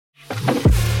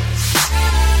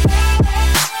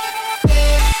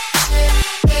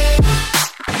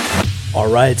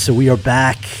right, so we are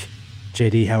back.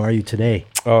 JD, how are you today?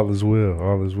 All is well.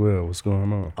 All is well. What's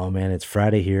going on? Oh man, it's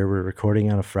Friday here. We're recording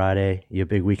on a Friday. You have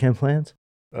big weekend plans?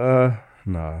 Nah.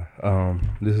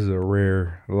 This is a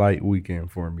rare light weekend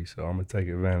for me, so I'm gonna take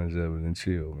advantage of it and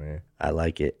chill, man. I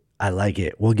like it.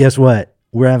 Well, guess what?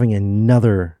 We're having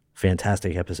another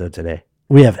fantastic episode today.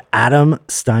 We have Adam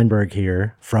Steinberg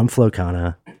here from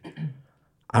Flowcana.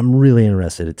 I'm really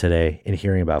interested today in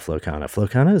hearing about Flowcana.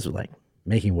 Flowcana is like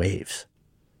making waves.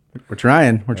 We're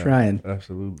trying.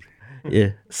 Absolutely.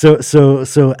 Yeah.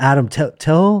 So Adam,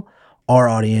 tell our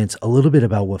audience a little bit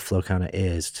about what Flowcana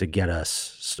is to get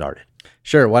us started.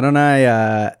 Sure. Why don't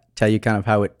I tell you kind of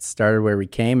how it started, where we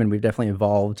came, and we've definitely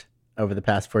evolved over the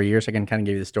past 4 years. I can kind of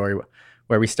give you the story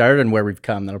where we started and where we've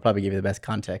come. That'll probably give you the best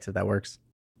context if that works.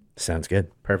 Sounds good.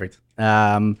 Perfect.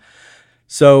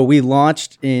 So we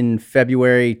launched in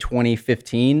February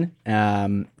 2015. So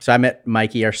I met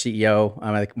Mikey, our CEO.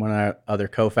 I'm like one of our other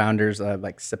co-founders,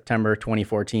 like September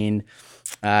 2014.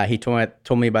 He told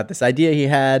me about this idea he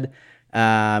had.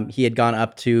 He had gone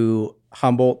up to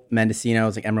Humboldt, Mendocino,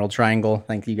 it's like Emerald Triangle. I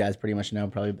think you guys pretty much know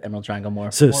probably Emerald Triangle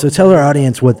more. So tell our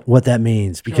audience what that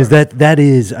means, because that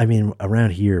is, I mean,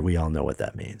 around here we all know what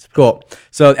that means. Cool.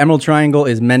 So Emerald Triangle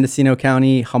is Mendocino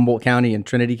County, Humboldt County, and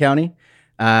Trinity County.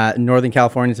 Northern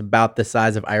California is about the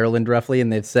size of Ireland, roughly,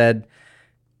 and they've said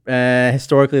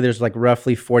historically there's like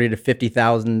roughly 40 to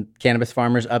 50,000 cannabis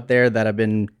farmers up there that have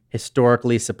been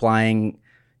historically supplying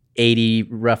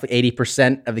roughly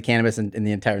 80% of the cannabis in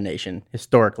the entire nation.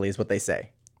 Historically, is what they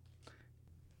say.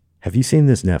 Have you seen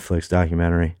this Netflix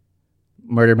documentary?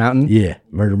 Murder Mountain? Yeah,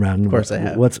 Murder Mountain. Of course I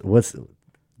have.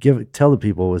 Tell the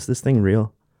people, was this thing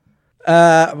real?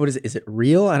 What is it? Is it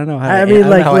real? I don't know how.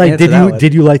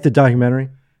 Did you like the documentary?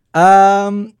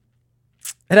 It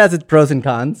has its pros and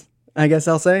cons, I guess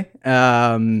I'll say.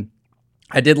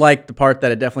 I did like the part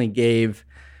that it definitely gave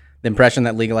the impression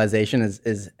that legalization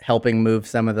is helping move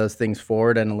some of those things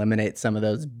forward and eliminate some of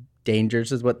those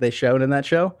dangers, is what they showed in that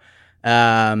show.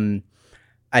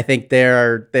 I think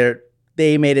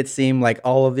they made it seem like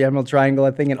all of the Emerald Triangle,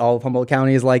 I think, and all of Humboldt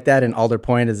County is like that. And Alder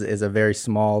Point is a very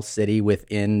small city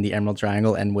within the Emerald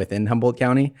Triangle and within Humboldt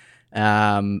County. There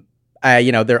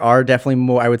are definitely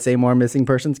more missing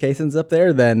persons cases up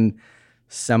there than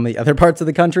some of the other parts of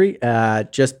the country,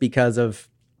 just because of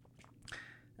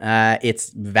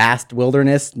it's vast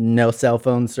wilderness, no cell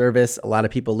phone service, a lot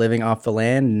of people living off the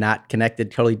land, not connected,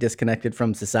 totally disconnected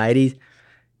from society.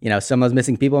 Some of those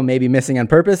missing people may be missing on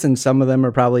purpose, and some of them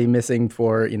are probably missing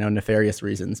for, nefarious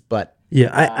reasons. But yeah,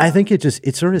 I think it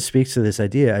sort of speaks to this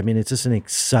idea. I mean, it's just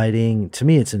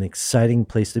it's an exciting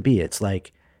place to be. It's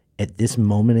like at this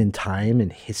moment in time in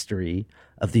history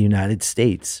of the United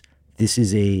States, this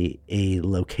is a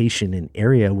location, an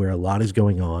area where a lot is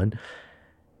going on.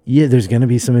 Yeah, there's going to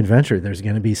be some adventure. There's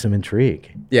going to be some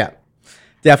intrigue. Yeah.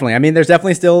 Definitely. I mean, there's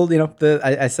definitely still,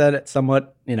 I said it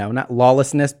somewhat, not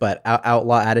lawlessness, but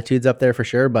outlaw attitudes up there for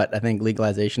sure. But I think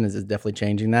legalization is definitely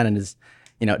changing that and is,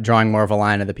 drawing more of a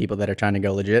line of the people that are trying to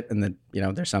go legit. And that,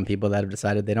 there's some people that have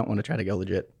decided they don't want to try to go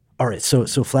legit. All right. So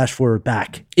flash forward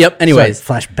back. Yep. Anyways.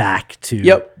 Flash back to.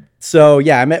 Yep. So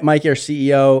yeah, I met Mike, our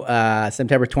CEO,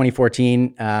 September 2014.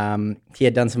 He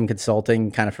had done some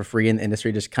consulting kind of for free in the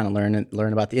industry, just kind of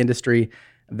learn about the industry.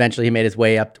 Eventually, he made his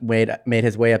way up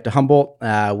to Humboldt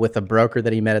with a broker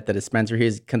that he met at the dispensary he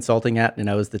was consulting at.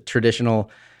 It was the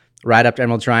traditional ride up to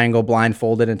Emerald Triangle,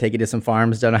 blindfolded, and take you to some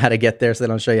farms. Don't know how to get there, so they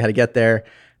don't show you how to get there.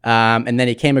 And then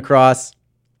he came across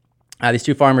these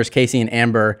two farmers, Casey and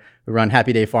Amber, who run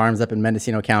Happy Day Farms up in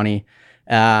Mendocino County.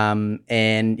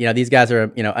 And these guys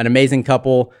are an amazing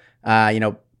couple.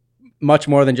 Much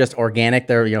more than just organic.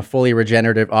 They're fully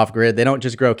regenerative, off grid. They don't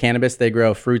just grow cannabis; they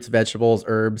grow fruits, vegetables,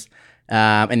 herbs.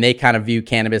 And they kind of view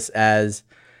cannabis as,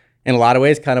 in a lot of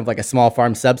ways, kind of like a small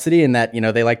farm subsidy, in that,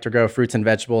 they like to grow fruits and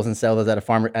vegetables and sell those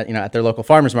at their local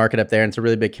farmers market up there. And it's a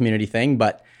really big community thing.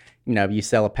 But, you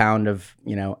sell a pound of,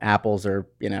 apples or,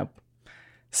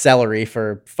 celery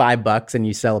for $5 and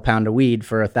you sell a pound of weed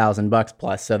for $1,000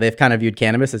 plus. So they've kind of viewed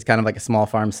cannabis as kind of like a small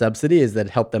farm subsidy, is that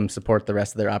help them support the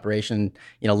rest of their operation,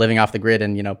 living off the grid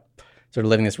and, sort of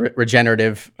living this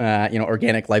regenerative,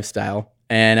 organic lifestyle.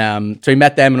 And so he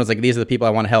met them and was like, these are the people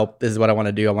I want to help. This is what I want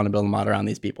to do. I want to build a model around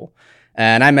these people.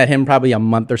 And I met him probably a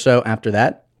month or so after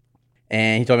that.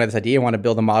 And he told me this idea. I want to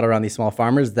build a model around these small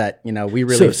farmers that, we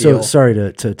really feel. So sorry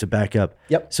to back up.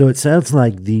 Yep. So it sounds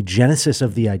like the genesis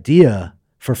of the idea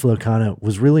for Flowcana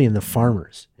was really in the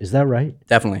farmers. Is that right?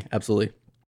 Definitely. Absolutely.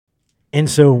 And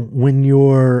so when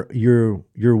you're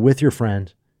with your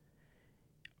friend,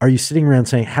 are you sitting around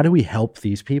saying, how do we help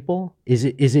these people? Is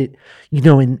it,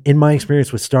 in my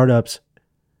experience with startups,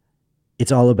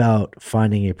 it's all about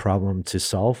finding a problem to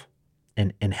solve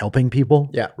and helping people.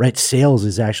 Yeah. Right. Sales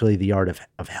is actually the art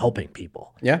of helping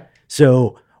people. Yeah.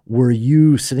 So were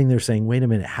you sitting there saying, wait a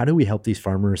minute, how do we help these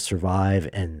farmers survive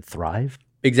and thrive?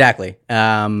 Exactly.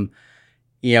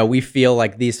 We feel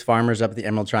like these farmers up at the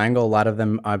Emerald Triangle, a lot of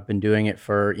them have been doing it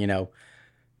for,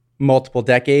 multiple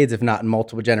decades, if not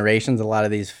multiple generations. A lot of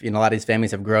these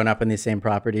families have grown up in these same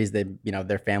properties. They,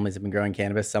 their families have been growing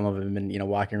cannabis. Some of them have been,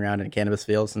 walking around in cannabis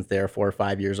fields since they are 4 or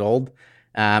 5 years old.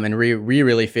 And we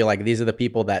really feel like these are the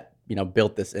people that,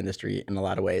 built this industry in a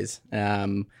lot of ways.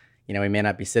 We may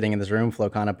not be sitting in this room.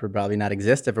 Flowcon would probably not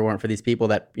exist if it weren't for these people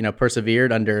that,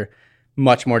 persevered under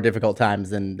much more difficult times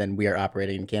than we are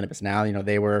operating in cannabis now.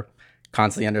 They were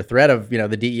constantly under threat of,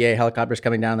 the DEA helicopters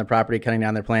coming down on their property, cutting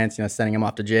down their plants, sending them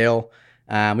off to jail.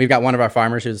 We've got one of our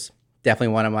farmers who's definitely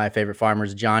one of my favorite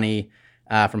farmers, Johnny,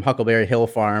 from Huckleberry Hill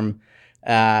Farm.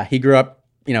 He grew up,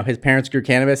 his parents grew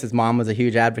cannabis. His mom was a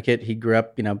huge advocate. He grew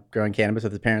up, growing cannabis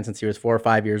with his parents since he was 4 or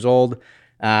 5 years old.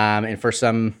 And for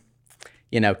some,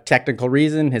 technical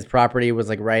reason, his property was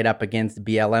like right up against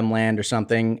BLM land or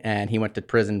something. And he went to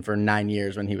prison for 9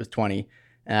 years when he was 20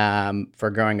 for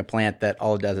growing a plant that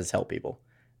all it does is help people.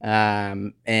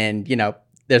 There's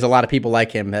a lot of people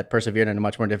like him that persevered into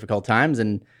much more difficult times.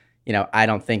 And, I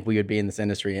don't think we would be in this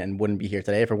industry and wouldn't be here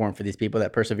today if it weren't for these people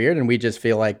that persevered. And we just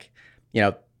feel like,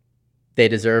 they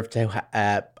deserve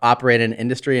to operate in an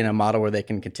industry in a model where they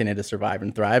can continue to survive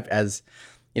and thrive. As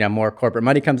more corporate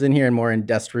money comes in here and more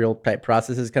industrial type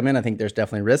processes come in, I think there's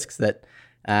definitely risks that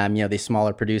these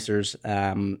smaller producers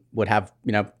would have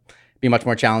be much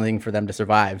more challenging for them to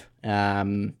survive.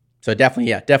 So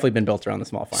definitely been built around the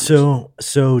small farmers.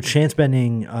 So Chance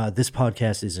Bending, this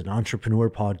podcast is an entrepreneur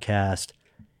podcast.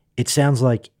 It sounds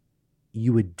like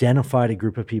you identified a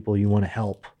group of people you want to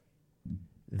help.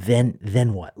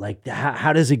 Then what? Like,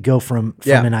 how does it go from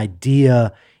an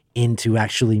idea into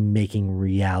actually making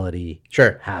reality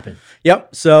happen?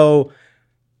 Yep. So,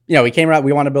 we came around,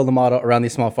 we want to build a model around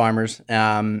these small farmers.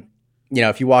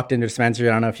 If you walked into a dispensary,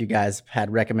 I don't know if you guys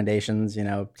had recommendations,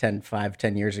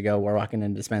 10 years ago, we're walking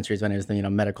into dispensaries when it was the,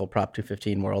 medical Prop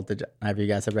 215 world. Did have you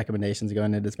guys have recommendations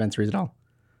going into dispensaries at all?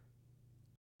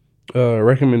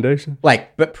 Recommendation?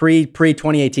 Like, but pre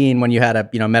 2018, when you had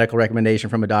a, medical recommendation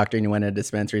from a doctor and you went into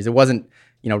dispensaries, it wasn't,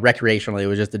 recreationally, it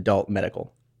was just adult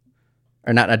medical.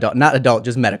 Or not adult,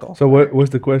 just medical. So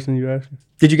what's the question you asked?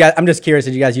 I'm just curious,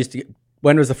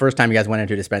 when was the first time you guys went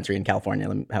into a dispensary in California?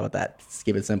 How about that? Just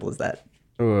keep it simple as that.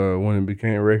 When it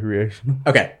became recreational.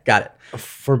 Okay, got it.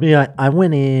 For me, I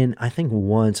went in, I think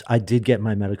once. I did get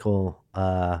my medical,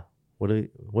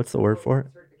 what's the word for it?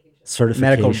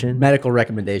 Certification. Medical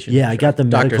recommendation. Yeah, I got the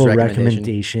medical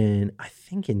recommendation, I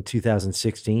think in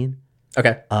 2016.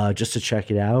 Okay. Just to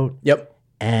check it out. Yep.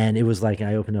 And it was like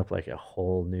I opened up like a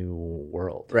whole new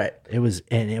world. Right. It was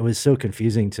so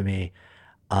confusing to me.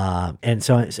 And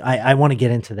so I want to get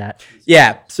into that.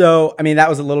 Yeah. So, I think that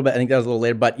was a little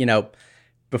later, but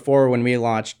before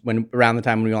around the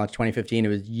time when we launched 2015, it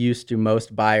was used to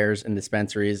most buyers and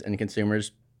dispensaries and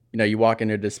consumers. You walk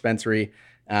into a dispensary,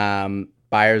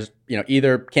 buyers,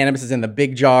 either cannabis is in the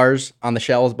big jars on the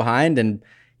shelves behind, and,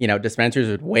 dispensaries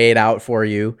would weigh it out for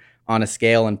you on a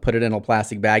scale and put it in a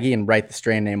plastic baggie and write the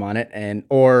strain name on it.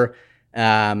 Or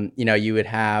they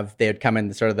would come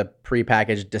in sort of the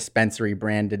prepackaged dispensary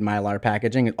branded Mylar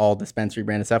packaging, all dispensary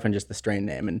branded stuff, and just the strain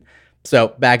name. And so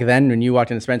back then, when you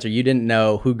walked in a dispensary, you didn't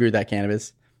know who grew that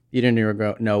cannabis. You didn't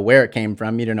even know where it came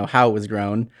from. You didn't know how it was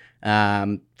grown.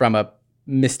 From a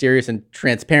mysterious and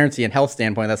transparency and health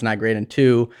standpoint, that's not great. And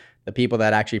two, the people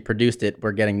that actually produced it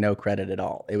were getting no credit at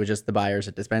all. It was just the buyers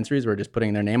at dispensaries were just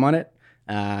putting their name on it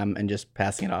and just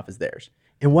passing it off as theirs.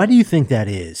 And why do you think that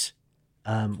is?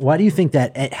 Why do you think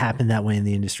that it happened that way in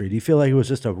the industry? Do you feel like it was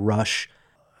just a rush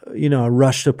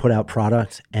to put out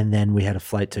product and then we had a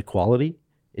flight to quality?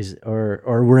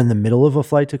 Or we're in the middle of a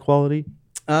flight to quality?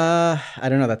 I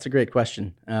don't know. That's a great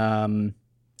question.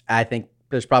 I think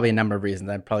there's probably a number of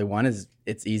reasons. Probably one is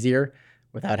it's easier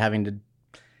without having to,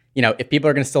 if people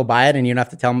are going to still buy it and you don't have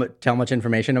to tell much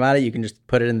information about it, you can just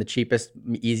put it in the cheapest,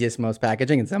 easiest, most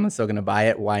packaging, and someone's still going to buy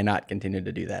it. Why not continue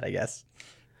to do that, I guess?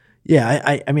 Yeah,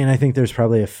 I think there's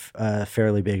probably a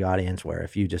fairly big audience where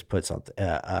if you just put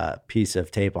a piece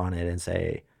of tape on it and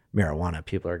say marijuana,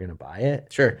 people are going to buy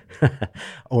it. Sure.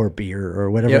 Or beer or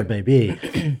whatever it may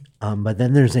be. But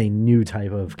then there's a new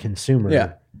type of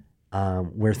consumer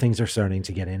where things are starting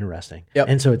to get interesting. Yep.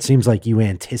 And so it seems like you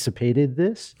anticipated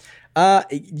this.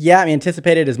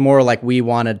 Anticipated is more like we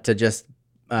wanted to just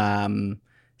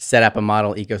set up a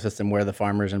model ecosystem where the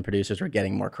farmers and producers were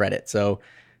getting more credit. So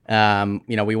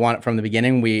We want it from the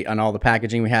beginning. On all the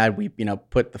packaging we had, we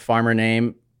put the farmer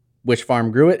name, which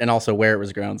farm grew it, and also where it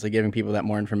was grown. So giving people that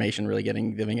more information, really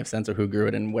giving a sense of who grew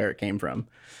it and where it came from.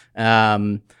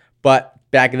 But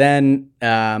back then,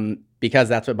 because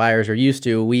that's what buyers are used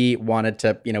to, we wanted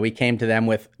to, we came to them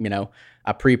with,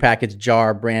 a prepackaged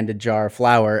jar, branded jar of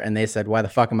flour, and they said, "Why the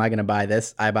fuck am I going to buy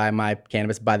this? I buy my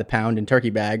cannabis by the pound in turkey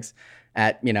bags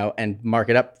at, and mark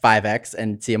it up 5x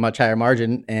and see a much higher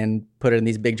margin and put it in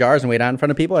these big jars and wait out in front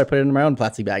of people. I put it in my own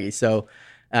plastic baggies." So,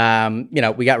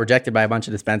 we got rejected by a bunch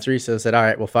of dispensaries. So I said, all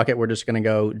right, well, fuck it. We're just going to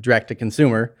go direct to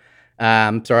consumer.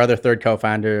 So our other third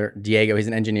co-founder, Diego, he's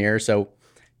an engineer. So,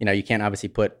 you can't obviously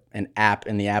put an app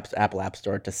in the Apple App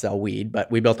Store to sell weed,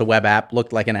 but we built a web app,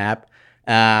 looked like an app,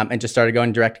 and just started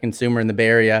going direct to consumer in the Bay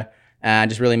Area,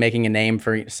 just really making a name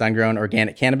for sun-grown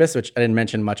organic cannabis, which I didn't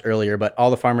mention much earlier, but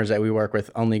all the farmers that we work with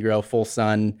only grow full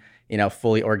sun,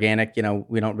 fully organic.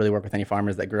 We don't really work with any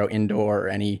farmers that grow indoor or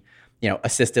any,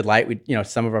 assisted light. We,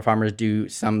 some of our farmers do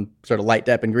some sort of light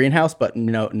dep in greenhouse, but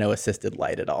no assisted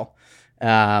light at all.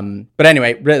 But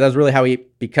anyway, that was really how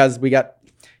because we got,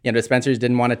 dispensaries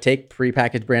didn't want to take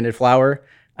prepackaged branded flour.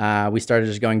 We started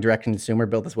just going direct to consumer,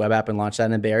 built this web app and launched that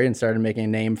in the Bay Area and started making a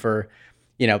name for,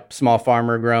 small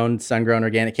farmer grown, sun grown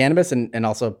organic cannabis. And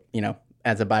also,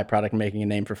 as a byproduct, making a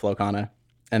name for Flow Kana.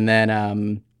 And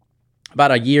then,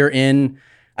 about a year in,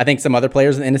 I think some other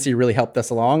players in the industry really helped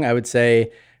us along. I would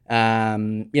say,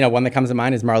 one that comes to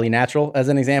mind is Marley Natural as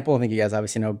an example. I think you guys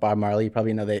obviously know Bob Marley. You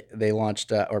probably know they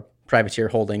launched, or Privateer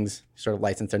Holdings sort of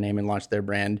licensed their name and launched their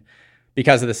brand.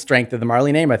 Because of the strength of the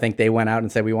Marley name, I think they went out and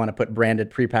said, we want to put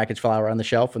branded prepackaged flour on the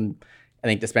shelf. And I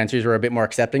think dispensaries were a bit more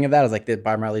accepting of that. I was like,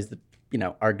 Bob Marley's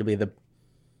arguably the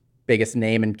biggest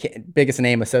name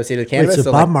associated with cannabis. Wait,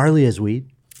 so Bob Marley has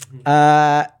weed?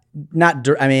 A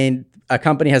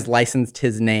company has licensed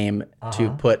his name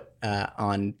to put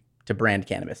on to brand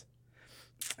cannabis.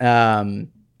 Are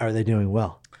they doing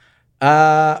well?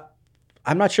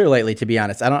 I'm not sure lately, to be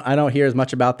honest. I don't hear as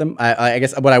much about them. I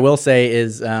guess what I will say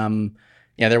is,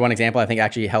 they're one example I think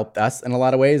actually helped us in a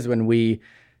lot of ways when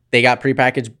they got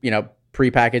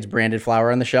prepackaged branded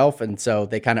flour on the shelf, and so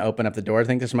they kind of opened up the door. I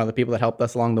think there's some other people that helped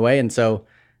us along the way, and so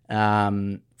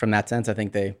from that sense, I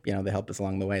think they helped us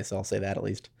along the way. So I'll say that at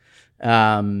least.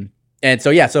 And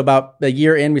so so about a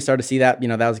year in, we started to see that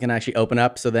that was going to actually open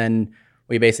up. So then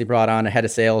we basically brought on a head of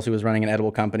sales who was running an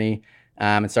edible company.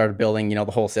 And started building, the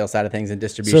whole sales side of things and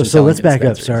distribution. So let's back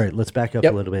up. Sorry, let's back up a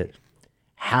little bit.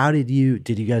 How did you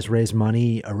guys raise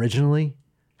money originally?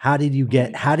 How did you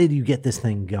get this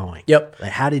thing going? Yep.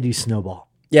 Like, how did you snowball?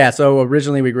 Yeah. So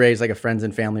originally we raised like a friends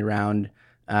and family round.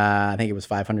 I think it was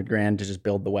 $500,000 to just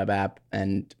build the web app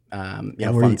and fund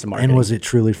some marketing. And was it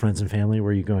truly friends and family?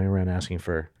 Were you going around asking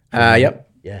for money?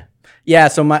 Yep. Yeah. Yeah.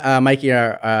 So Mikey,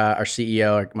 our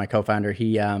CEO, my co-founder,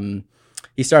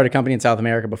 he started a company in South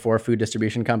America before, a food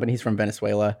distribution company. He's from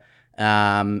Venezuela,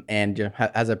 and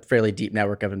has a fairly deep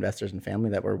network of investors and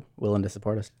family that were willing to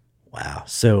support us. Wow.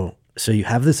 So you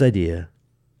have this idea,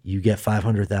 you get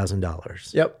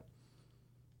 $500,000. Yep.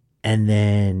 And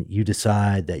then you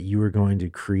decide that you are going to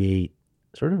create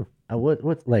sort of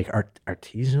what like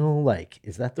artisanal, like,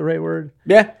 is that the right word?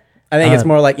 Yeah. I think it's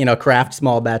more like, craft,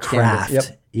 small batch craft. cannabis.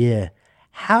 Yep. Yeah.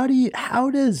 How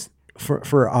does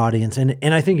for our audience, and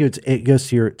I think it goes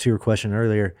to your question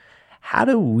earlier, how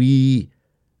should we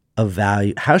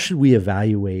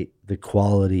evaluate the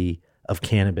quality of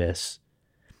cannabis?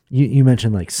 You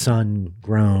mentioned like sun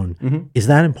grown. Mm-hmm. Is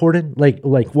that important?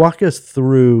 Like walk us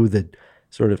through the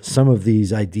sort of some of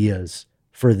these ideas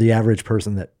for the average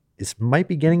person that might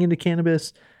be getting into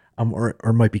cannabis,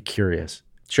 or might be curious.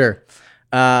 Sure.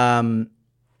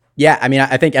 Yeah,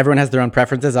 I think everyone has their own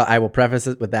preferences. I will preface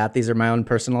it with that. These are my own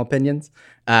personal opinions.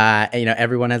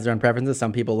 Everyone has their own preferences.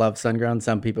 Some people love sun-grown.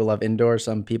 Some people love indoor.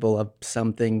 Some people love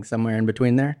something somewhere in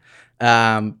between there.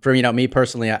 For me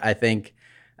personally, I think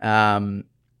a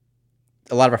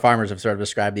lot of our farmers have sort of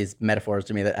described these metaphors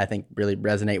to me that I think really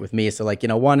resonate with me. So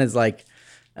one is like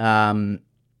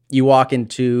you walk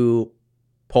into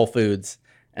Whole Foods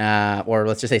or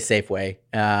let's just say Safeway,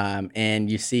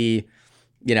 and you see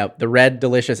the red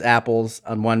delicious apples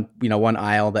on one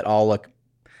aisle that all look,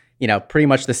 pretty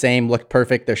much the same, look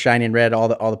perfect. They're shining red, all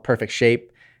the perfect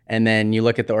shape. And then you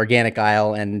look at the organic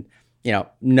aisle and,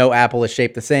 no apple is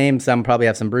shaped the same. Some probably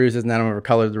have some bruises, none of them are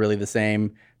colored really the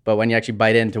same. But when you actually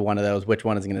bite into one of those, which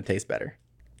one is going to taste better?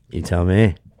 You tell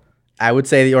me. I would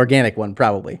say the organic one,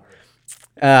 probably.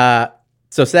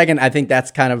 So second, I think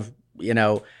that's kind of,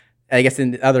 I guess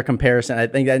in the other comparison, I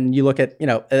think then you look at,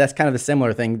 that's kind of a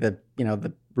similar thing. The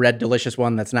red delicious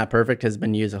one that's not perfect has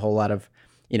been used a whole lot of,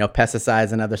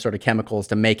 pesticides and other sort of chemicals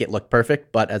to make it look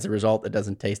perfect. But as a result, it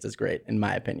doesn't taste as great, in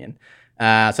my opinion. So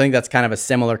I think that's kind of a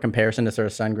similar comparison to sort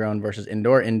of sun-grown versus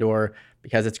indoor. Indoor,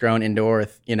 because it's grown indoor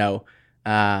with,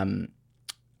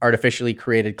 artificially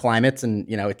created climates, and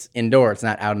it's indoor, it's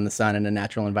not out in the sun in a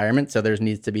natural environment, so there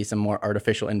needs to be some more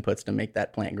artificial inputs to make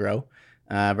that plant grow,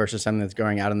 versus something that's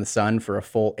growing out in the sun for a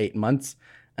full 8 months.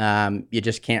 You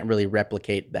just can't really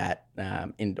replicate that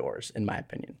indoors, in my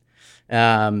opinion.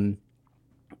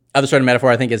 Other sort of metaphor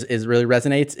I think is really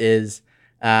resonates is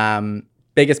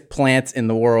biggest plants in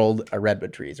the world are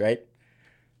redwood trees, right?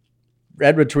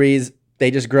 Redwood trees, they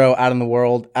just grow out in the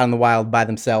wild by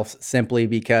themselves, simply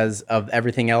because of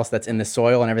everything else that's in the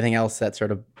soil and everything else that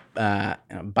sort of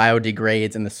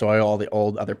biodegrades in the soil, all the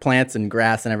old other plants and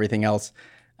grass and everything else.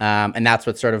 And that's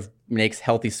what sort of makes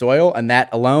healthy soil. And that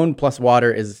alone, plus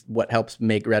water, is what helps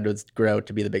make redwoods grow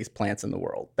to be the biggest plants in the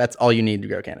world. That's all you need to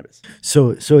grow cannabis.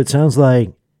 So it sounds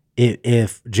like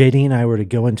if JD and I were to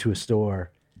go into a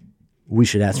store, we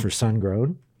should ask for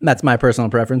sun-grown. That's my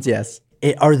personal preference, yes.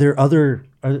 Are there other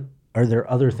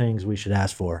things we should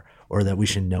ask for or that we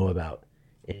should know about?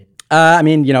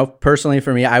 Personally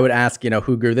for me, I would ask,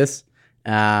 who grew this?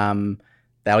 That'll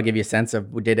give you a sense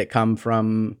of, did it come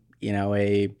from,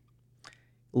 a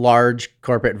large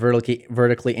corporate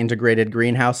vertically integrated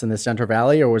greenhouse in the Central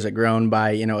Valley, or was it grown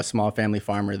by, a small family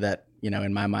farmer that,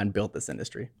 in my mind, built this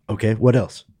industry? Okay. What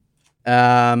else?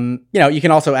 You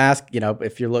can also ask,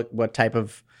 if you look, what type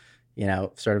of,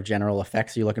 sort of general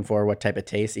effects you're looking for, what type of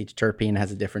taste. Each terpene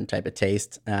has a different type of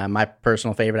taste. My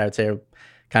personal favorite, I would say, are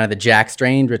kind of the Jack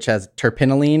strain, which has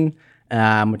terpinolene,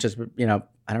 which is,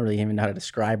 I don't really even know how to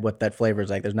describe what that flavor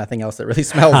is like. There's nothing else that really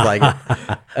smells like it.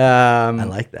 I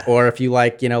like that. Or if you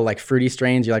like, like fruity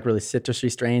strains, you like really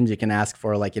citrusy strains, you can ask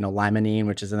for like, limonene,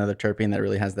 which is another terpene that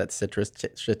really has that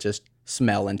citrus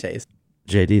smell and taste.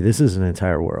 JD, this is an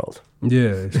entire world.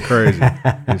 Yeah, it's crazy.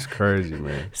 It's crazy,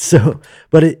 man. So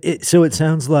it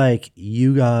sounds like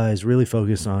you guys really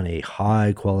focus on a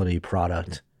high quality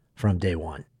product from day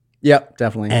one. Yep,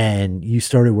 definitely. And you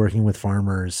started working with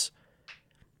farmers.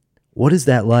 What is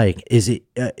that like? Is it,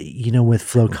 with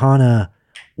Flowcana,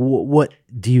 what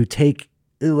do you take,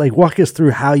 walk us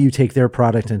through how you take their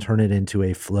product and turn it into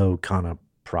a Flowcana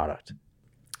product?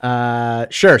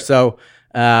 Sure. So,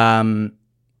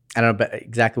 I don't know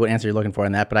exactly what answer you're looking for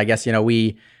in that, but I guess,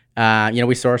 we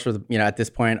source with, at this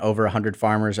point, over 100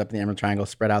 farmers up in the Emerald Triangle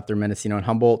spread out through Mendocino and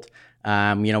Humboldt.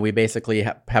 We basically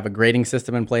have a grading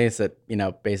system in place that,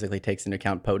 basically takes into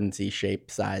account potency, shape,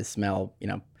 size, smell,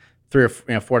 4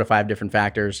 to 5 different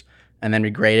factors. And then we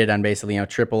grade it on basically,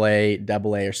 AAA,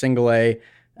 AA, or single A.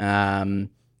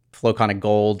 Flowcana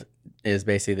Gold is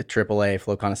basically the AAA,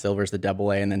 Flowcana Silver is the AA,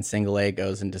 and then single A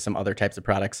goes into some other types of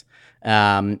products.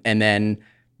 And then,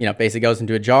 basically goes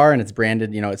into a jar and it's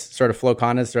branded, it's sort of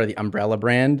Flowcana is sort of the umbrella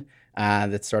brand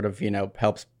that sort of,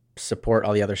 helps support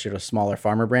all the other sort of smaller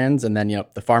farmer brands. And then,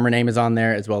 the farmer name is on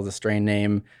there as well as the strain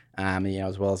name,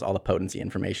 as well as all the potency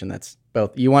information that's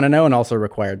both you want to know and also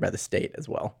required by the state as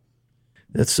well.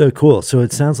 That's so cool. So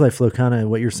it sounds like Flowcana,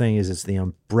 what you're saying is it's the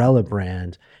umbrella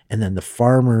brand, and then the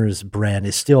farmer's brand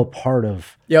is still part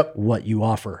of what you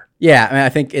offer. Yeah, I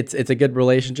think it's a good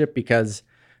relationship because,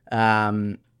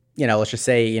 let's just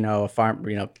say, a farm,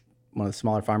 one of the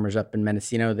smaller farmers up in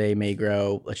Mendocino, they may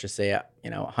grow, let's just say,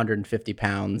 150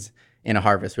 pounds in a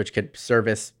harvest, which could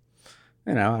service,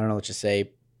 I don't know, let's just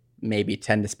say maybe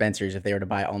 10 dispensaries if they were to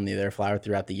buy only their flower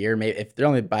throughout the year. Maybe if they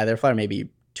only buy their flower, maybe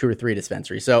 2 or 3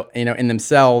 dispensaries. So, in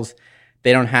themselves,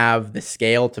 they don't have the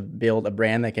scale to build a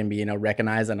brand that can be,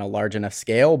 recognized on a large enough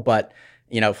scale. But,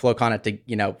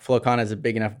 Flowcana is a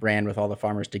big enough brand with all the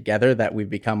farmers together that we've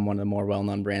become one of the more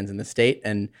well-known brands in the state.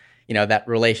 And, that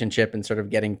relationship and sort of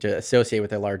getting to associate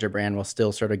with a larger brand while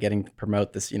still sort of getting to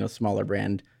promote this, smaller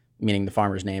brand, meaning the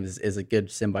farmer's name is a good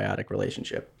symbiotic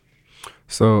relationship.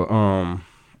 So,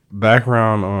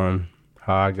 background on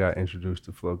how I got introduced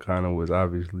to Flowcana was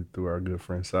obviously through our good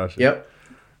friend Sasha. Yep.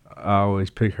 I always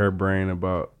pick her brain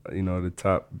about, the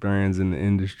top brands in the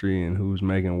industry and who's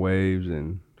making waves.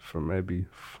 And for maybe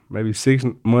 6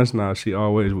 months now, she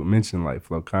always would mention like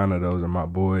Flowcana, those are my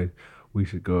boys. We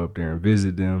should go up there and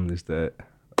visit them. This, that,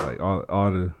 like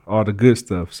all the good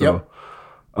stuff. So,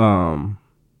 I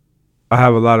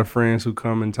have a lot of friends who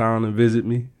come in town and visit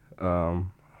me. A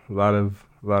lot of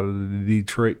the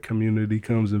Detroit community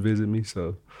comes and visit me.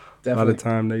 So definitely. A lot of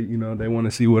time they want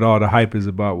to see what all the hype is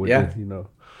about with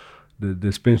the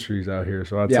dispensaries out here.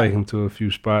 So I take them to a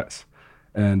few spots.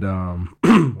 And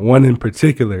one in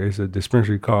particular is a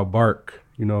dispensary called Bark,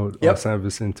 San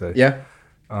Vicente. Yeah.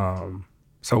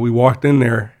 So we walked in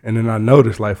there, and then I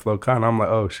noticed like Flowcana. I'm like,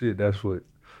 oh shit, that's what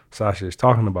Sasha is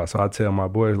talking about. So I tell my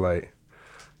boys, like,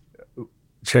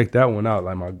 check that one out.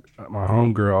 Like my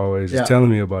homegirl always is telling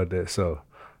me about that. So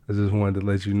I just wanted to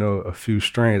let you know a few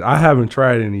strains. I haven't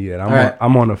tried any yet.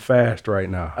 I'm on a fast right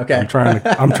now. Okay. I'm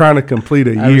trying to complete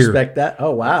a year. I respect that.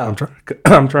 Oh wow.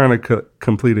 I'm trying to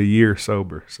complete a year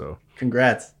sober. So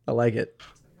congrats. I like it.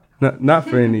 Not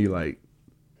for any like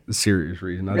serious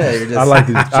reason. I like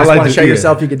to show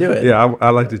yourself you can do it. Yeah, I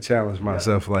like to challenge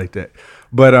myself like that.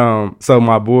 But so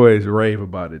my boys rave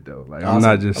about it though. Like awesome. I'm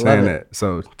not just saying that.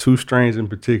 So 2 strains in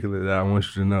particular that I want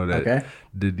you to know that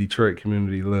the Detroit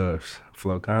community loves: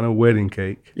 Flow Kana Wedding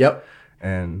Cake. Yep.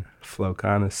 And Flow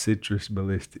Kana Citrus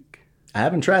Ballistic. I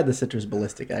haven't tried the Citrus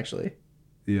Ballistic actually.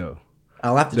 Yo.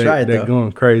 I'll have to try it, though. They're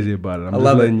going crazy about it. I'm just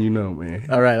letting you know, man.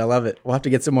 All right, I love it. We'll have to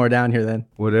get some more down here then.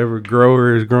 Whatever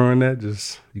grower is growing that,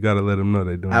 just you got to let them know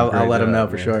they're doing. I'll let them know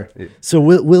for sure. Yeah. So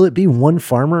will it be one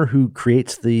farmer who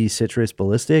creates the Citrus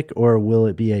Ballistic, or will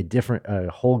it be a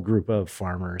whole group of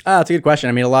farmers? That's a good question.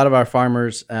 I mean, a lot of our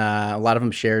farmers, a lot of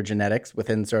them share genetics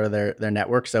within sort of their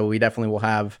network. So we definitely will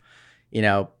have,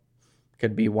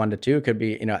 could be 1 to 2, could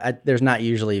be, there's not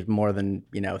usually more than,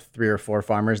 3 or 4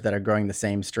 farmers that are growing the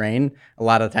same strain. A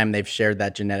lot of the time they've shared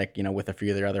that genetic, with a few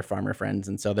of their other farmer friends.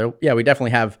 And so we definitely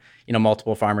have,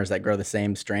 multiple farmers that grow the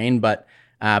same strain, but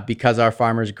because our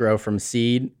farmers grow from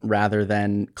seed rather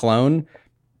than clone,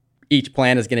 each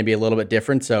plant is going to be a little bit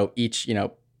different. So each,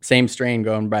 same strain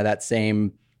going by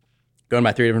 3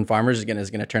 different farmers is going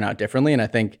to turn out differently. And I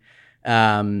think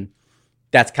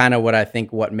that's kind of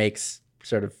what makes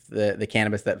sort of the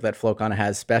cannabis that Flow Kana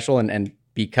has special, and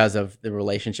because of the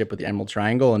relationship with the Emerald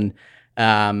Triangle. And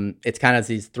it's kind of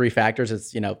these 3 factors.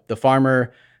 It's, the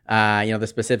farmer, the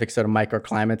specific sort of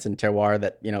microclimates and terroir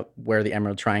that, where the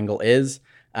Emerald Triangle is,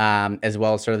 as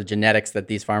well as sort of the genetics that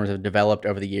these farmers have developed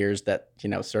over the years that,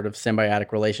 sort of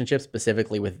symbiotic relationships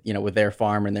specifically with, with their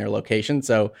farm and their location.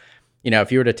 So,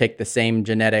 if you were to take the same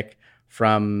genetic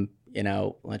from,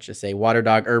 let's just say Water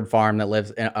Dog Herb Farm that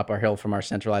lives up our hill from our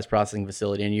centralized processing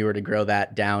facility, and you were to grow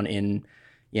that down in,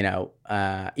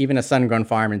 even a sun-grown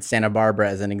farm in Santa Barbara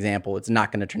as an example, it's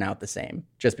not going to turn out the same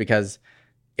just because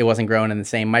it wasn't grown in the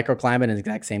same microclimate and the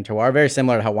exact same terroir, very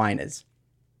similar to how wine is.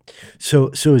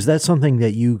 So is that something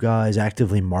that you guys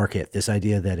actively market, this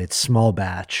idea that it's small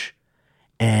batch,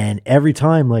 and every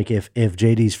time, like if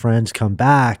JD's friends come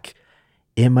back,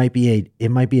 it might be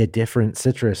a different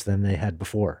citrus than they had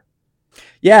before?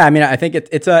 Yeah, I mean, I think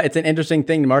it's an interesting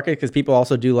thing to market because people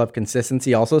also do love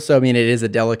consistency also. So, I mean, it is a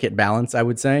delicate balance, I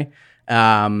would say.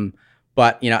 But,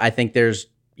 I think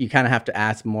you kind of have to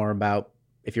ask more about,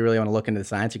 if you really want to look into the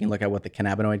science, you can look at what the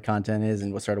cannabinoid content is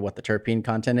and what the terpene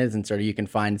content is. And sort of you can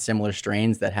find similar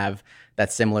strains that have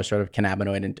that similar sort of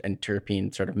cannabinoid and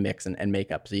terpene sort of mix and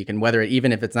makeup. So you can,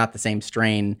 even if it's not the same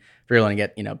strain, if you're going to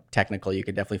get, technical, you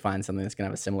could definitely find something that's going to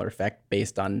have a similar effect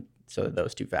based on sort of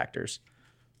those 2 factors.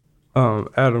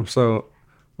 Adam, so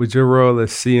with your role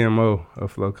as CMO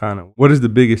of Flow Kana, what is the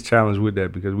biggest challenge with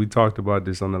that? Because we talked about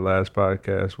this on the last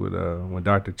podcast with when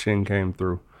Dr. Chen came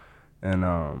through, and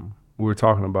we were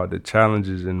talking about the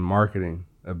challenges in marketing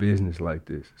a business like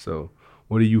this. So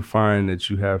what do you find that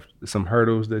you have some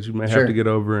hurdles that you may have to get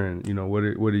over, and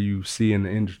what do you see in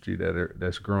the industry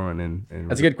that's growing? And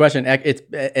that's a good question.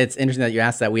 It's interesting that you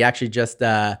asked that. We actually just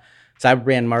cyber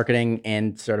brand marketing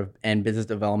and business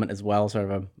development as well, sort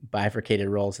of a bifurcated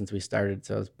role since we started.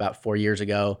 So it was about 4 years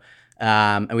ago.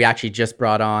 And we actually just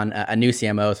brought on a new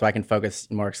CMO, so I can focus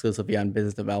more exclusively on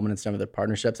business development and some of the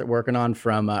partnerships that we're working on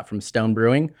from Stone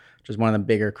Brewing, which is one of the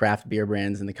bigger craft beer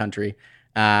brands in the country.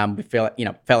 We felt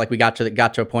like we got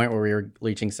to a point where we were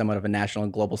reaching somewhat of a national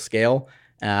and global scale,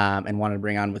 and wanted to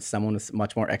bring on with someone with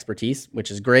much more expertise, which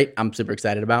is great. I'm super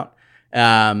excited about.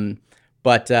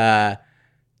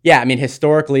 Yeah, I mean,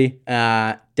 historically,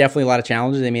 definitely a lot of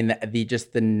challenges. I mean, the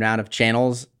amount of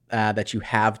channels that you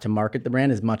have to market the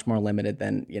brand is much more limited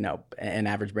than, an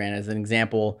average brand. As an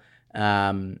example,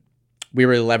 we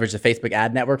really leveraged the Facebook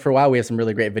ad network for a while. We have some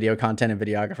really great video content and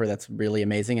videographer that's really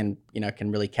amazing and,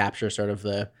 can really capture sort of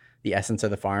the essence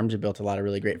of the farms. We built a lot of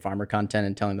really great farmer content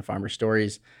and telling the farmer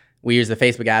stories. We use the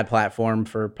Facebook ad platform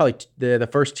for probably the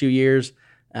first 2 years,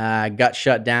 got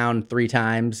shut down 3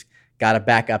 times, got it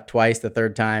back up twice. The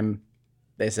 3rd time,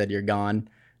 they said, you're gone.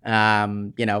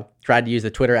 Tried to use the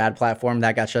Twitter ad platform.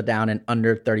 That got shut down in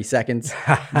under 30 seconds.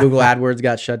 Google AdWords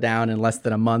got shut down in less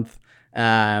than a month.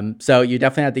 So you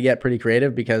definitely have to get pretty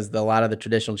creative because a lot of the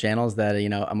traditional channels that,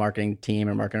 a marketing team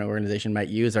or marketing organization might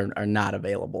use are not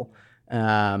available.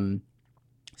 So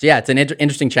yeah, it's an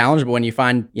interesting challenge, but when you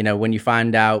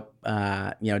find out,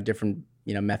 different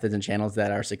methods and channels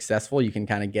that are successful, you can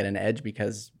kind of get an edge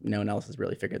because no one else has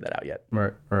really figured that out yet.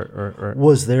 Right.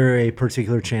 Was there a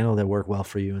particular channel that worked well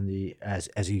for you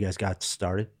as you guys got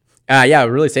started? Yeah, I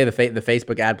would really say the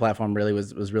Facebook ad platform really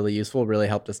was really useful. Really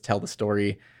helped us tell the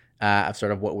story of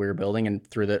sort of what we were building and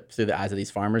through the eyes of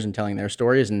these farmers and telling their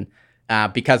stories. And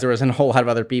because there was a whole lot of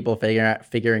other people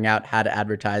figuring out how to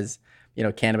advertise,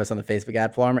 cannabis on the Facebook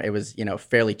ad platform, it was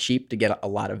fairly cheap to get a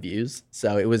lot of views.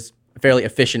 So it was a fairly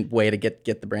efficient way to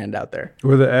get the brand out there.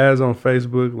 Were the ads on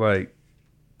Facebook like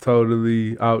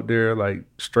totally out there, like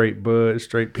straight bud,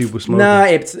 straight people smoking? No,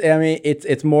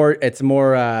 it's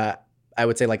more I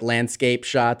would say like landscape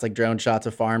shots, like drone shots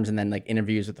of farms, and then like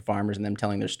interviews with the farmers and them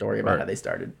telling their story about how they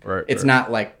started. Right. It's not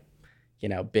like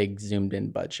big zoomed in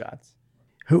bud shots.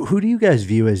 Who do you guys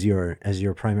view as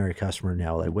your primary customer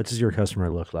now? Like, what does your customer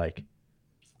look like?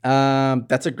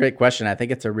 That's a great question. I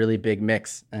think it's a really big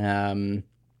mix. We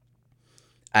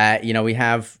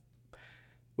have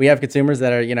consumers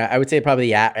that are, I would say probably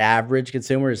the average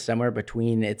consumer is somewhere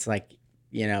between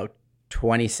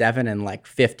 27 and like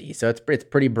 50. So it's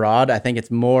pretty broad. I think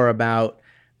it's more about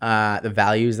the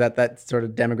values that sort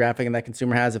of demographic and that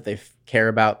consumer has. If they care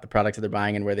about the products that they're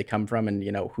buying and where they come from and,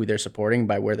 who they're supporting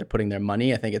by where they're putting their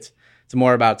money. I think it's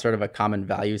more about sort of a common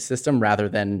value system rather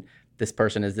than this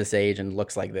person is this age and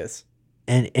looks like this.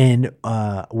 And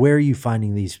where are you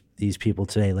finding these people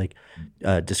today? Like,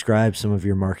 describe some of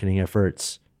your marketing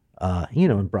efforts,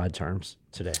 in broad terms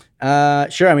today.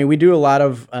 Sure. I mean, we do a lot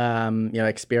of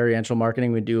experiential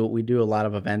marketing. We do a lot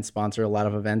of events, sponsor a lot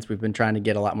of events. We've been trying to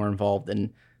get a lot more involved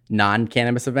in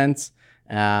non-cannabis events.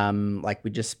 Like we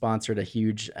just sponsored a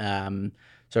huge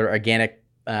sort of organic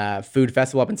food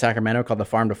festival up in Sacramento called the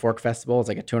Farm to Fork Festival. It's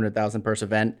like a 200,000 person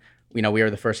event. We are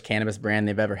the first cannabis brand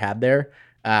they've ever had there.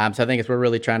 So I think we're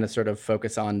really trying to sort of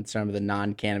focus on some of the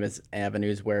non-cannabis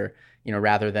avenues where,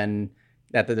 rather than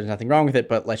that there's nothing wrong with it,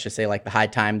 but let's just say like the High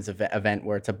Times event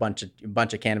where it's a bunch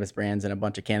of cannabis brands and a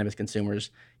bunch of cannabis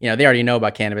consumers, they already know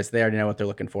about cannabis. They already know what they're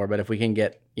looking for. But if we can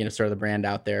get, sort of the brand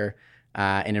out there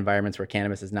in environments where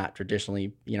cannabis has not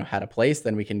traditionally, had a place,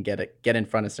 then we can get in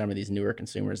front of some of these newer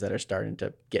consumers that are starting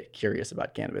to get curious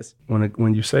about cannabis.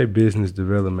 When you say business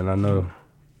development, I know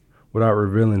without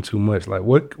revealing too much, like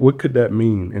what could that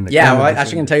mean in the well, I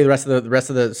actually can tell you the rest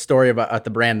of the story about the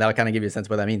brand. That'll kind of give you a sense of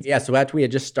what that means. Yeah, so after we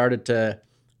had just started to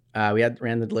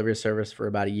ran the delivery service for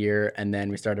about a year, and then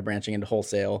we started branching into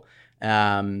wholesale.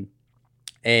 And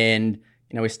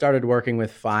we started working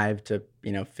with 5 to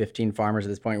 15 farmers at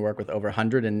this point. We work with over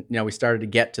 100, and we started to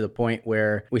get to the point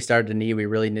where we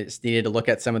really needed to look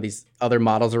at some of these other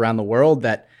models around the world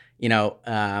that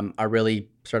are really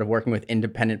sort of working with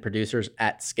independent producers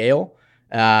at scale.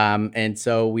 And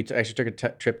so we actually took a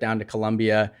trip down to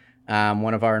Colombia.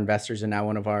 One of our investors and now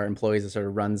one of our employees that sort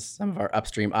of runs some of our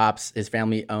upstream ops, his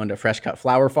family owned a fresh cut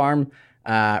flower farm,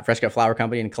 fresh cut flower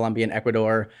company in Colombia and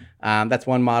Ecuador. That's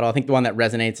one model. I think the one that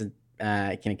resonates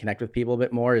and can connect with people a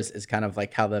bit more is kind of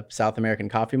like how the South American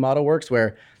coffee model works,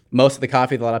 where most of the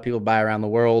coffee that a lot of people buy around the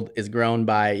world is grown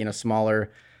by,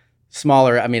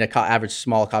 smaller. I mean, average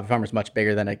small coffee farm is much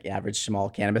bigger than an average small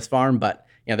cannabis farm, but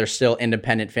they're still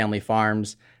independent family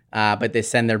farms. But they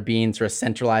send their beans to a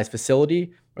centralized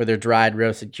facility where they're dried,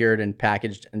 roasted, cured, and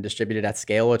packaged and distributed at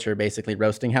scale, which are basically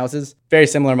roasting houses. Very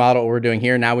similar model to what we're doing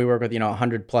here. Now we work with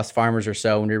 100 plus farmers or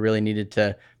so, and we really needed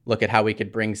to look at how we could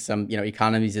bring some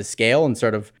economies of scale and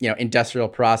sort of industrial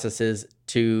processes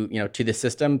to the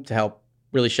system to help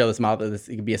really show this model that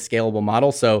it could be a scalable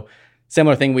model. So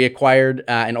similar thing, we acquired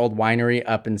an old winery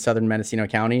up in southern Mendocino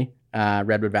County,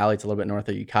 Redwood Valley. It's a little bit north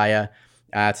of Ukiah.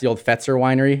 It's the old Fetzer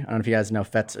winery. I don't know if you guys know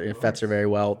Fetzer very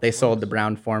well. They sold to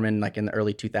Brown-Forman like in the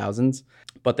early 2000s,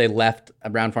 but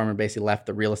Brown-Forman basically left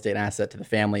the real estate asset to the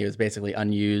family. It was basically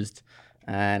unused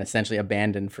and essentially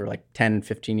abandoned for like 10,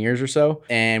 15 years or so.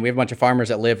 And we have a bunch of farmers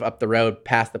that live up the road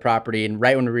past the property. And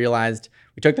right when we realized,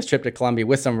 we took this trip to Colombia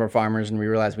with some of our farmers, and we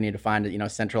realized we need to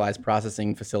find centralized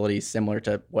processing facilities similar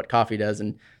to what coffee does.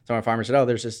 And some of our farmers said,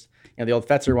 there's just the old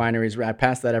Fetzer wineries. I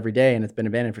pass that every day, and it's been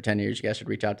abandoned for 10 years. You guys should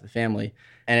reach out to the family.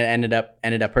 And it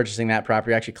ended up purchasing that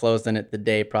property. We actually closed on it the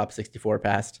day Prop 64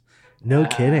 passed. No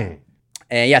kidding.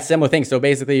 And yeah, similar thing. So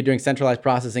basically, you're doing centralized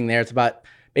processing there. It's about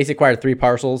basically acquired 3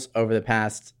 parcels over the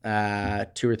past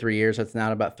 2 or 3 years. So it's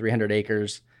now about 300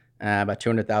 acres, about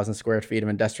 200,000 square feet of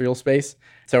industrial space.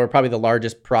 So we're probably the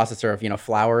largest processor of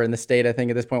flower in the state. I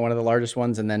think at this point, one of the largest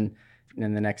ones, and then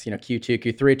in the next Q2,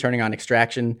 Q3, turning on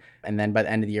extraction, and then by the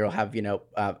end of the year, we'll have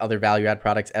other value add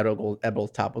products, edibles,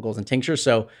 topicals, and tinctures.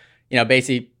 So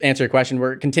basically, answer your question,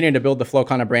 we're continuing to build the Flow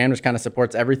Kana brand, which kind of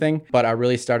supports everything, but are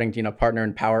really starting to partner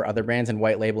and power other brands and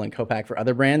white label and co-pack for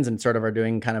other brands, and sort of are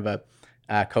doing kind of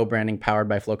co-branding powered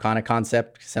by Flowcana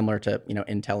concept, similar to,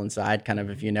 Intel Inside, kind of,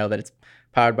 if you know that it's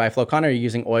powered by Flowcana, you're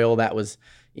using oil that was,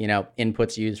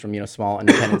 inputs used from, small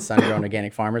independent sun-grown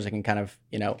organic farmers. It can kind of,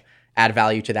 add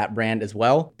value to that brand as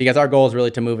well, because our goal is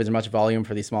really to move as much volume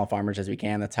for these small farmers as we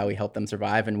can. That's how we help them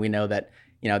survive. And we know that,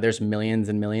 there's millions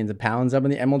and millions of pounds up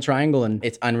in the Emerald Triangle, and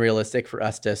it's unrealistic for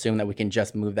us to assume that we can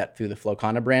just move that through the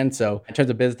Flowcana brand. So in terms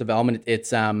of business development,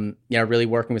 it's, really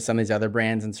working with some of these other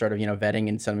brands and sort of, vetting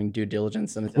and some due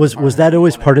diligence. Was that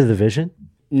always part of the vision?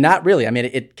 Not really. I mean,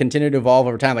 it continued to evolve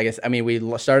over time.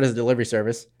 We started as a delivery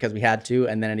service because we had to,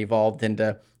 and then it evolved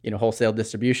into, wholesale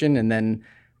distribution. And then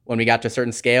when we got to a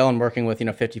certain scale and working with,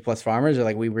 50 plus farmers, they're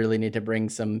like, we really need to bring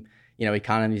some,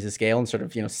 economies of scale and sort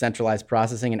of, centralized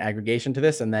processing and aggregation to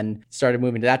this. And then started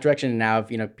moving to that direction. And now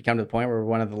have, become to the point where we're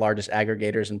one of the largest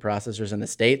aggregators and processors in the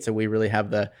state. So we really have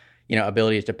the,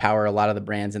 ability to power a lot of the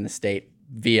brands in the state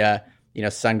via,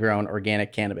 sun-grown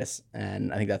organic cannabis.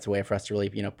 And I think that's a way for us to really,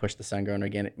 push the sun-grown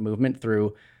organic movement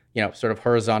through, sort of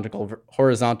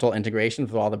horizontal integration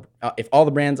with all the, if all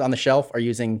the brands on the shelf are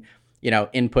using,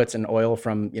 inputs and oil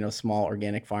from, small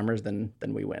organic farmers, then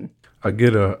we win. I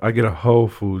get a Whole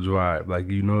Foods vibe. Like,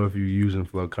 if you're using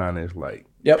Flowcana, it's like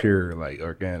pure, like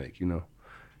organic,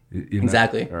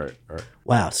 Exactly. All right.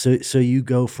 Wow. So you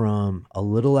go from a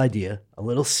little idea, a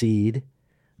little seed,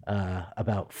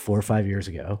 about 4 or 5 years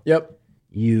ago. Yep.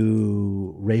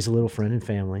 You raise a little friend and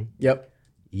family. Yep.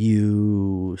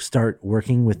 You start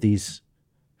working with these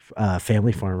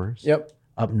family farmers. Yep.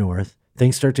 Up north.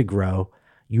 Things start to grow.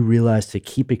 You realize to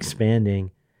keep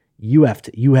expanding, you have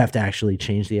to actually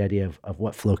change the idea of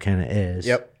what Flowcana is.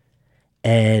 Yep.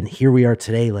 And here we are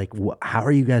today. Like, how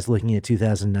are you guys looking at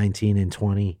 2019 and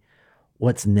 20?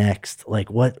 What's next? Like,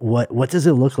 what does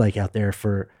it look like out there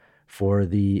for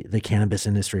the cannabis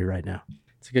industry right now?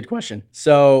 It's a good question.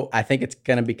 So I think it's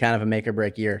going to be kind of a make or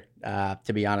break year,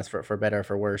 to be honest, for better or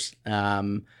for worse.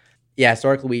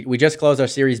 Historically, we just closed our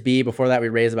Series B. Before that, we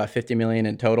raised about $50 million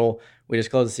in total. We just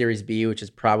closed the Series B, which is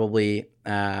probably,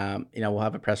 we'll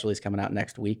have a press release coming out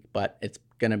next week, but it's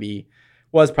going to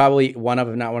was probably one of,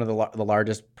 if not one of the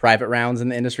largest private rounds in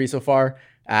the industry so far.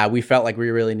 We felt like we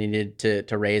really needed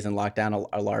to raise and lock down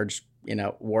a large,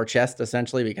 war chest,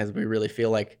 essentially, because we really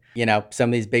feel like, some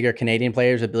of these bigger Canadian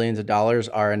players with billions of dollars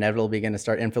are inevitably going to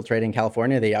start infiltrating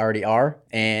California. They already are.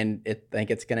 And I think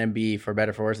it's going to be, for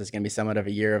better or for worse, it's going to be somewhat of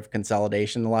a year of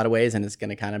consolidation in a lot of ways. And it's going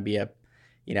to kind of be a,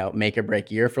 make or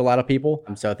break year for a lot of people.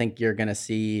 So I think you're going to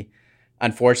see,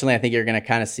 unfortunately, I think you're going to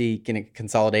kind of see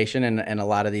consolidation, and a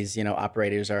lot of these,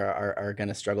 operators are going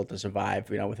to struggle to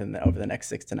survive, over the next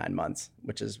 6 to 9 months,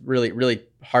 which is really, really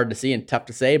hard to see and tough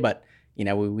to say. But,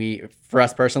 we for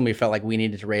us personally, we felt like we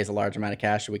needed to raise a large amount of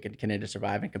cash so we could continue to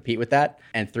survive and compete with that.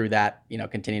 And through that,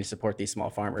 continue to support these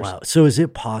small farmers. Wow. So is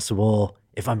it possible,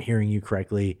 if I'm hearing you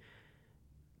correctly,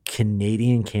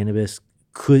 Canadian cannabis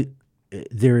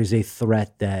there is a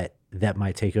threat that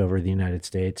might take over the United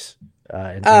States?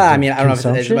 I don't know if it's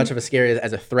as much of a scary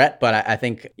as a threat, but I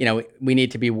think, we need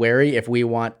to be wary if we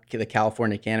want the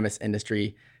California cannabis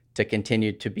industry to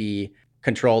continue to be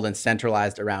controlled and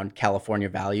centralized around California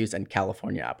values and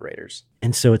California operators.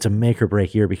 And so it's a make or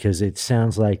break year, because it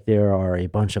sounds like there are a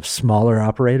bunch of smaller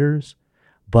operators,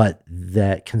 but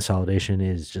that consolidation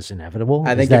is just inevitable.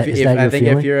 I think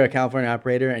if you're a California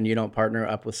operator and you don't partner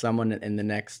up with someone in the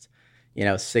next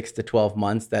 6 to 12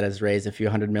 months that has raised a few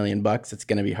 $100 million, it's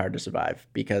going to be hard to survive,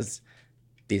 because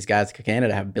these guys in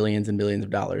Canada have billions and billions of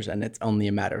dollars, and it's only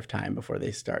a matter of time before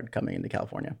they start coming into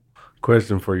California.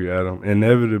 Question for you, Adam.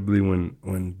 Inevitably,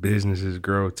 when businesses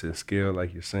grow to scale,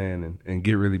 like you're saying, and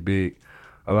get really big,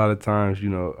 a lot of times,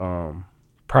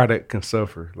 product can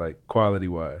suffer, like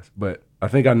quality-wise. But I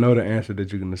think I know the answer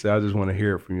that you're going to say. I just want to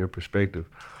hear it from your perspective.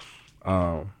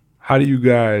 How do you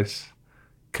guys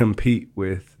compete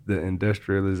with the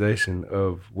industrialization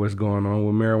of what's going on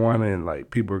with marijuana, and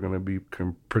like people are going to be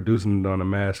producing it on a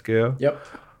mass scale? Yep.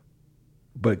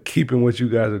 But keeping what you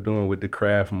guys are doing with the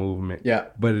craft movement,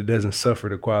 but it doesn't suffer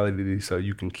the quality, so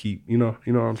you can keep, what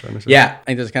I'm trying to say? Yeah, I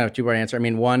think there's kind of a two-part answer. I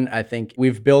mean, one, I think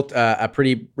we've built a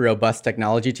pretty robust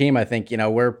technology team. I think,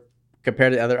 we're,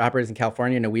 compared to other operators in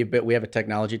California, we have a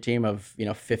technology team of,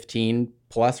 15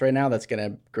 plus right now that's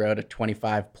going to grow to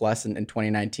 25 plus in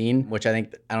 2019, which I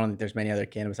don't think there's many other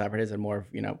cannabis operators that are more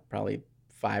of, probably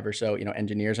 5 or so,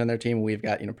 engineers on their team. We've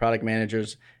got, product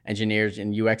managers, engineers,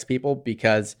 and UX people,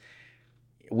 because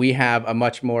we have a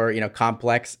much more,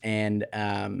 complex and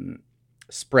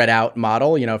spread out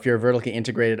model. If you're a vertically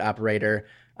integrated operator,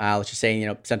 let's just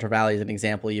say, Central Valley is an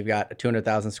example. You've got a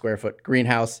 200,000 square foot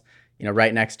greenhouse,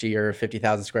 right next to your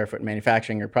 50,000 square foot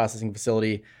manufacturing or processing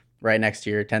facility, right next to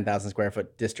your 10,000 square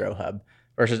foot distro hub.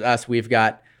 versus us, we've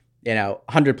got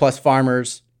 100 plus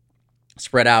farmers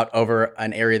spread out over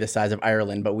an area the size of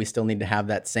Ireland, but we still need to have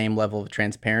that same level of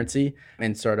transparency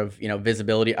and sort of,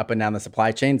 visibility up and down the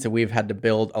supply chain. So we've had to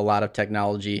build a lot of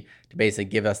technology to basically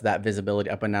give us that visibility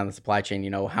up and down the supply chain.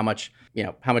 How much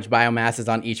biomass is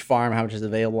on each farm, how much is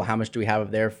available, how much do we have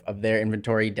of their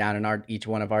inventory down in each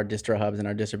one of our distro hubs and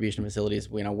our distribution facilities.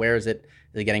 Where is it?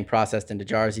 Is it getting processed into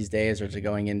jars these days, or is it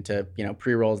going into,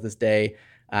 pre-rolls this day?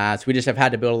 So we just have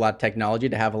had to build a lot of technology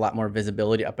to have a lot more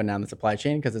visibility up and down the supply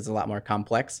chain because it's a lot more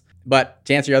complex. But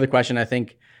to answer your other question, I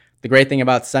think the great thing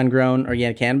about sun-grown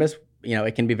organic cannabis,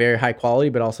 it can be very high quality,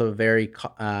 but also very,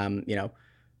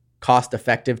 cost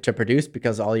effective to produce,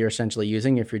 because all you're essentially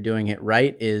using, if you're doing it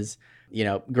right, is,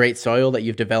 great soil that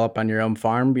you've developed on your own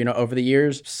farm, over the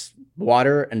years,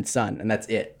 water and sun, and that's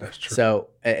it. That's true. So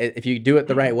if you do it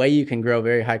the right way, you can grow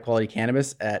very high quality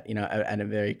cannabis at a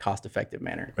very cost effective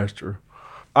manner. That's true.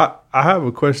 I have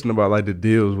a question about like the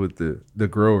deals with the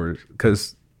growers,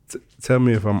 because tell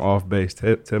me if I'm off base.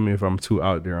 Tell me if I'm too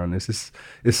out there on this.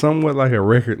 It's somewhat like a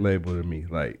record label to me.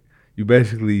 Like, you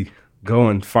basically go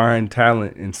and find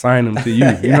talent and sign them to you.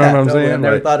 You know what I'm saying? I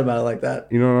never like, thought about it like that.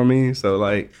 You know what I mean? So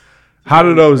like, how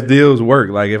do those deals work?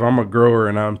 Like, if I'm a grower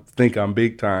and I think I'm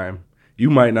big time, you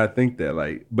might not think that.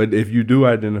 Like, but if you do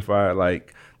identify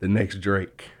like the next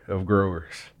Drake of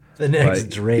growers. The next like,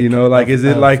 Drake. Is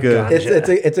it like a?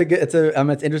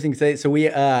 It's interesting to say. So we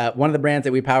one of the brands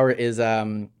that we power is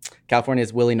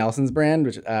California's Willie Nelson's brand,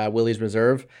 which Willie's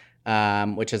Reserve,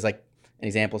 which is like an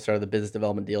example of sort of the business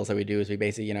development deals that we do. Is we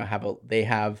basically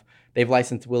they've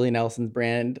licensed Willie Nelson's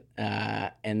brand,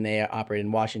 and they operate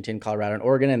in Washington, Colorado, and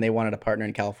Oregon, and they wanted a partner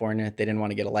in California. They didn't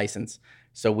want to get a license,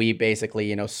 so we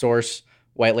basically source,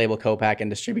 white label, co-pack,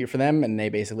 and distribute for them, and they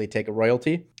basically take a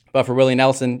royalty. But for Willie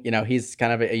Nelson, he's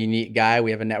kind of a unique guy.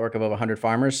 We have a network of over 100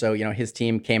 farmers. So, his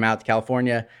team came out to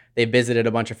California. They visited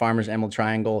a bunch of farmers in Emerald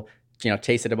Triangle,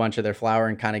 tasted a bunch of their flower,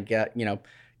 and kind of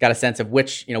got a sense of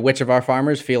which of our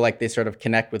farmers feel like they sort of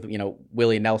connect with,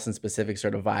 Willie Nelson specific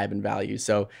sort of vibe and values.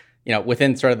 So,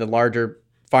 within sort of the larger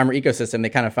farmer ecosystem, they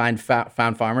kind of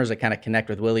found farmers that kind of connect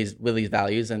with Willie's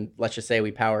values. And let's just say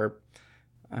we power,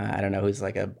 I don't know who's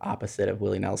like a opposite of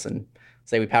Willie Nelson.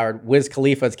 Say we powered Wiz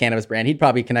Khalifa's cannabis brand, he'd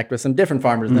probably connect with some different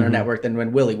farmers in our network than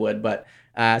when Willie would. But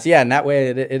so yeah, in that way,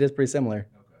 it is pretty similar.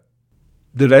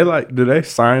 Do they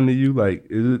sign to you? Like,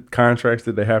 is it contracts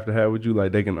that they have to have with you?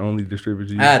 Like, they can only distribute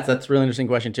to you? That's a really interesting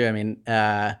question too. I mean,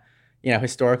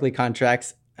 historically,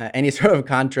 contracts, any sort of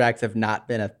contracts have not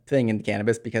been a thing in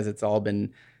cannabis because it's all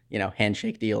been,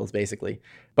 handshake deals basically.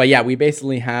 But yeah, we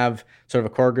basically have sort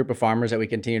of a core group of farmers that we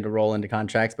continue to roll into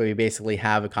contracts, but we basically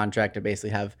have a contract to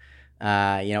basically have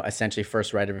essentially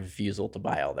first right of refusal to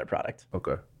buy all their product.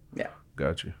 Okay. Yeah.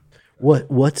 Got you. What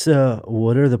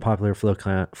are the popular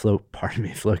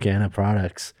Flowcana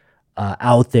products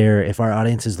out there? If our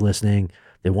audience is listening,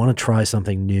 they want to try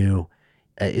something new.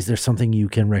 Is there something you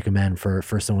can recommend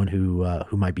for someone who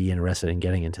might be interested in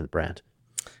getting into the brand?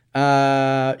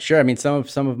 Sure. I mean,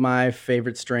 some of my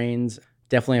favorite strains.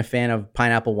 Definitely a fan of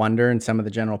Pineapple Wonder and some of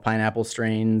the general pineapple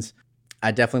strains. I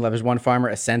definitely love. There's one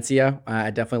farmer, Essentia. I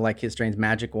definitely like his strains,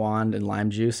 Magic Wand and Lime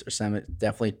Juice, are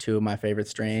definitely two of my favorite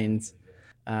strains.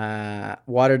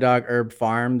 Water Dog Herb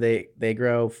Farm, they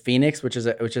grow Phoenix, which is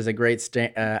a great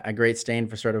stain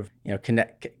for sort of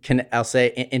I'll say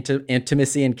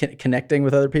intimacy and connecting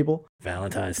with other people.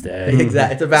 Valentine's Day.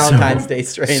 Exactly, it's a Valentine's Day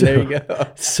strain. There you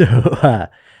go. So,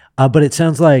 but it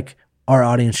sounds like our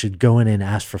audience should go in and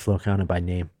ask for Flowcana by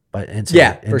name.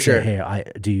 For sure. Hey,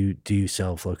 do you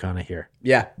sell Flowcana here?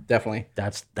 Yeah, definitely.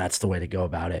 That's the way to go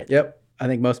about it. Yep. I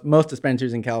think most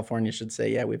dispensaries in California should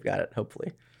say, yeah, we've got it,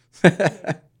 hopefully.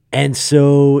 And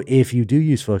so if you do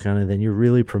use Flowcana, then you're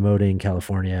really promoting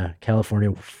California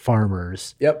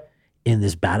farmers. Yep. In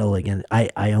this battle against,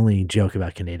 I only joke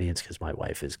about Canadians because my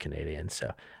wife is Canadian.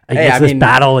 So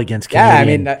battle against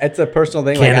Canadian. Yeah, I mean, it's a personal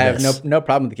thing. Cannabis. Like, I have no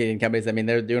problem with the Canadian companies. I mean,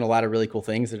 they're doing a lot of really cool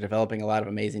things. They're developing a lot of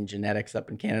amazing genetics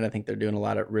up in Canada. I think they're doing a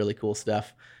lot of really cool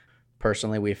stuff.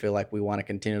 Personally, we feel like we want to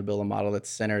continue to build a model that's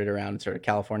centered around sort of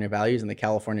California values and the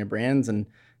California brands and,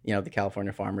 the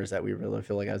California farmers that we really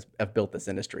feel like have built this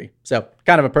industry. So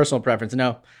kind of a personal preference.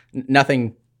 No,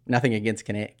 nothing against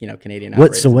Canadian.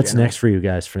 What's next for you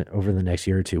guys for over the next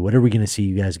year or two? What are we going to see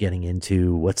you guys getting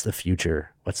into? What's the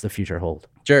future hold?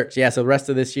 Sure. Yeah. So the rest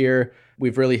of this year,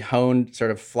 we've really honed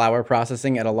sort of flower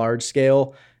processing at a large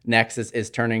scale. Next is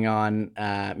turning on,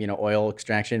 oil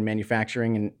extraction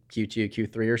manufacturing in Q2,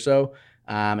 Q3 or so,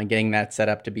 and getting that set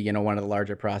up to be, one of the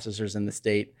larger processors in the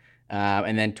state.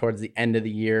 And then towards the end of the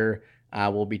year,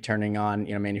 we'll be turning on,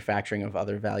 manufacturing of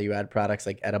other value add products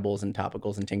like edibles and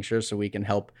topicals and tinctures, so we can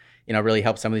help, really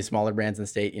help some of these smaller brands in the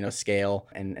state, scale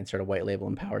and sort of white label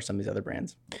empower some of these other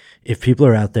brands. If people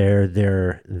are out there,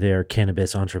 they're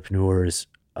cannabis entrepreneurs,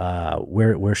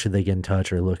 where should they get in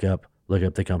touch or look up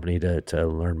the company to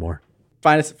learn more?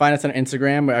 Find us on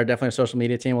Instagram. We're definitely a social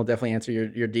media team. We'll definitely answer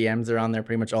your DMs. They're on there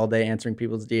pretty much all day answering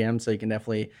people's DMs. So you can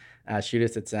definitely shoot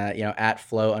us. It's at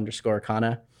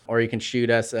flow_kana, or you can shoot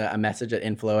us a message at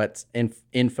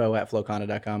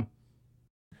info@flowkana.com.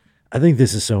 I think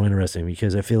this is so interesting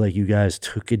because I feel like you guys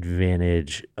took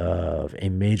advantage of a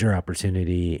major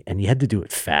opportunity and you had to do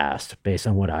it fast based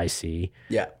on what I see.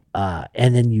 Yeah.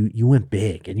 And then you went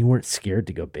big and you weren't scared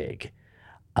to go big.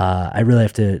 I really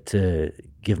have to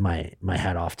give my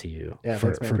hat off to you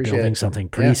for building something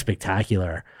pretty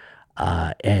spectacular.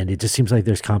 And it just seems like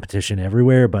there's competition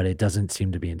everywhere, but it doesn't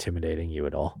seem to be intimidating you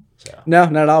at all. So. No,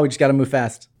 not at all. We just got to move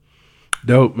fast.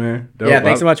 Dope, man. Dope. Yeah,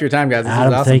 thanks so much for your time, guys. This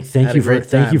Adam, was awesome.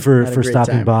 thank you for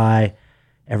stopping by.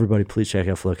 Everybody, please check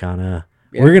out Flowkana.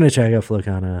 Yeah. We're gonna check out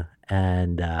Flowkana,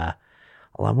 and a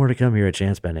lot more to come here at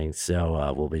Chance Bending.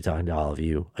 So we'll be talking to all of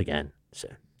you again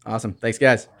soon. Awesome. Thanks,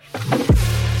 guys.